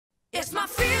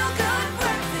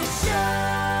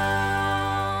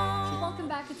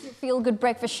Feel-good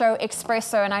breakfast show,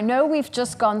 Expresso, and I know we've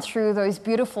just gone through those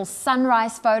beautiful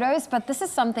sunrise photos, but this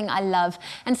is something I love.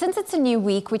 And since it's a new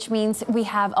week, which means we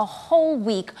have a whole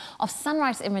week of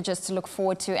sunrise images to look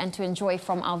forward to and to enjoy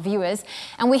from our viewers.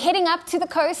 And we're heading up to the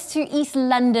coast to East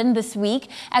London this week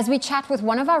as we chat with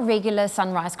one of our regular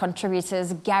sunrise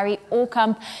contributors, Gary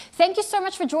Aucamp. Thank you so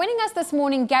much for joining us this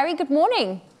morning. Gary, good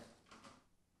morning.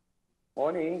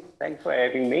 Morning. Thanks for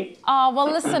having me. Oh, well,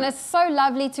 listen, it's so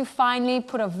lovely to finally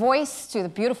put a voice to the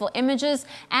beautiful images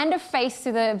and a face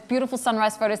to the beautiful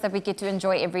sunrise photos that we get to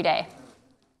enjoy every day.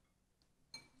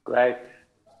 Great.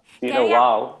 Been a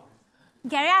while.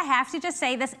 Gary, I have to just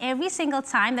say this, every single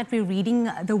time that we're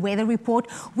reading the weather report,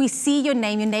 we see your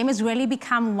name. Your name has really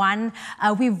become one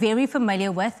we're very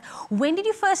familiar with. When did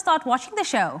you first start watching the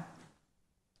show?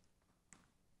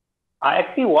 I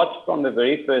actually watched from the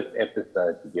very first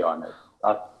episode, to be honest.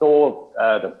 I saw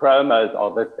the promos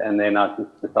of it, and then I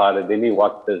just decided, let me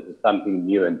watch this as something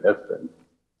new and different.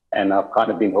 And I've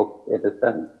kind of been hooked ever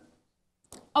since.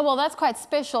 Oh, well, that's quite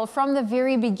special from the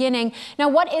very beginning. Now,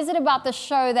 what is it about the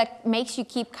show that makes you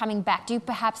keep coming back? Do you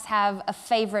perhaps have a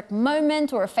favorite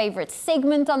moment or a favorite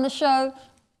segment on the show?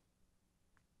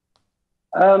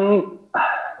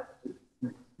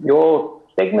 Your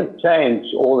segments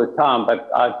change all the time, but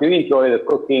I do enjoy the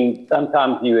cooking.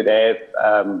 Sometimes you would have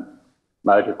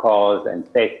motor cars and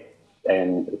sets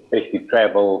and especially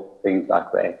travel, things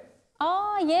like that.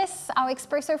 Oh, yes, our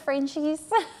Expresso Frenchies.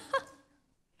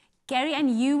 Gary,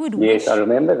 and you would wish... Yes, I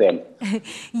remember them.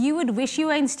 You would wish you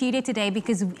were in studio today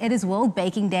because it is World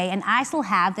Baking Day and I still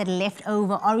have that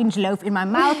leftover orange loaf in my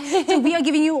mouth. So we are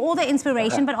giving you all the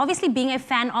inspiration, but obviously being a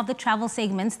fan of the travel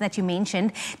segments that you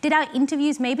mentioned, did our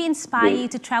interviews maybe inspire you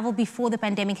to travel before the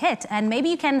pandemic hit? And maybe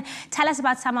you can tell us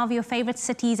about some of your favorite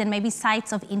cities and maybe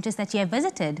sites of interest that you have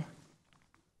visited.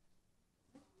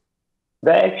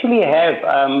 They actually have.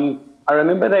 I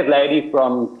remember that lady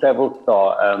from Travel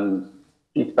Star.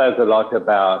 She spoke a lot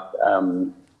about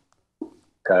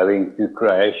going to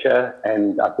Croatia,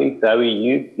 and I think, Zoe,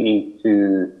 you've been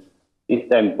to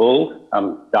Istanbul.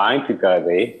 I'm dying to go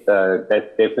there, so that's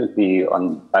definitely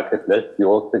on bucket list. We're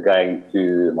also going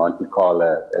to Monte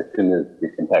Carlo as soon as we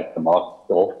can take the masks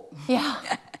off. Yeah.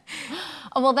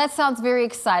 Oh, well, that sounds very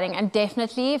exciting, and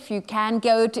definitely if you can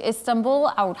go to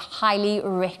Istanbul, I would highly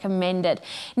recommend it.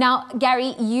 Now,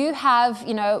 Gary, you have,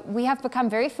 we have become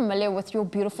very familiar with your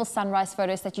beautiful sunrise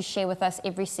photos that you share with us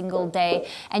every single day,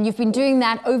 and you've been doing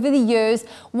that over the years.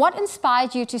 What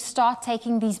inspired you to start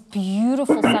taking these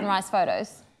beautiful sunrise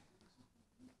photos?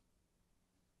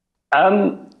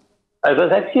 It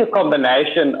was actually a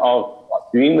combination of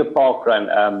doing the park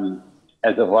run.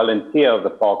 As a volunteer of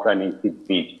the park run in Kids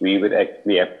Beach, we would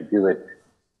actually have to do it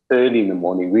early in the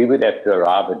morning. We would have to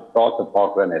arrive and start the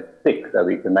park run at 6 so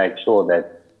we can make sure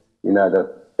that,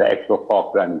 the actual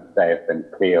park run is safe and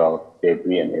clear of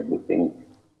debris and everything.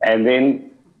 And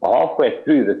then halfway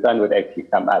through, the sun would actually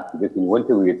come up because in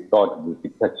winter we would start, it would be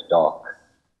pitch dark.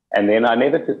 And then I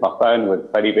never took my phone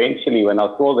with, but eventually when I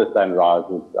saw the sunrise,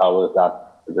 I was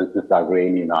up, this is like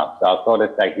really nice. So I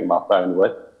started taking my phone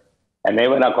with. And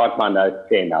then when I got my Note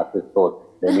 10, I just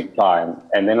thought, let me try.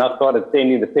 And then I started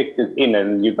sending the pictures in,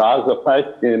 and you guys were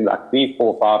posting them like 3,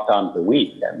 4, 5 times a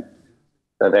week. And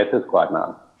so that was quite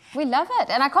nice. We love it.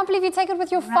 And I can't believe you take it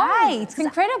with your phone. Right. It's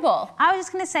incredible. I was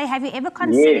just going to say, have you ever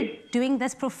considered doing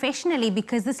this professionally?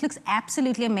 Because this looks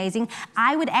absolutely amazing.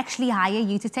 I would actually hire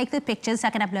you to take the pictures so I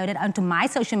can upload it onto my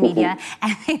social media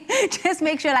and just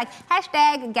make sure, like,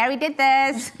 hashtag Gary did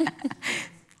this.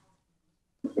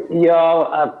 Yeah,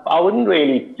 I wouldn't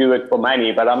really do it for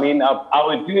money, but I mean, I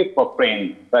would do it for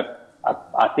friends. But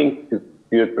I think to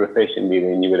do it professionally,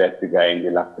 then you would have to go and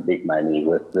do like the big money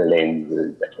with the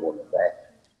lenses and all of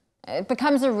that. It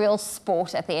becomes a real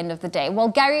sport at the end of the day. Well,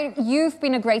 Gary, you've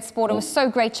been a great sport. It was so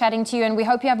great chatting to you, and we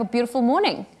hope you have a beautiful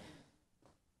morning.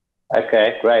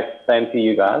 Okay, great. Same to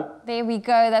you guys. There we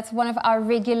go. That's one of our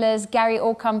regulars, Gary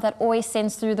Aucamp, that always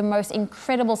sends through the most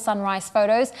incredible sunrise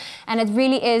photos. And it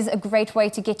really is a great way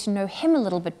to get to know him a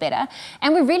little bit better.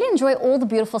 And we really enjoy all the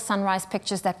beautiful sunrise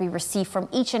pictures that we receive from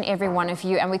each and every one of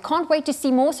you. And we can't wait to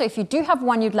see more. So if you do have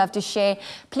one you'd love to share,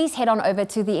 please head on over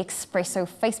to the Expresso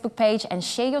Facebook page and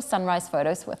share your sunrise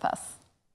photos with us.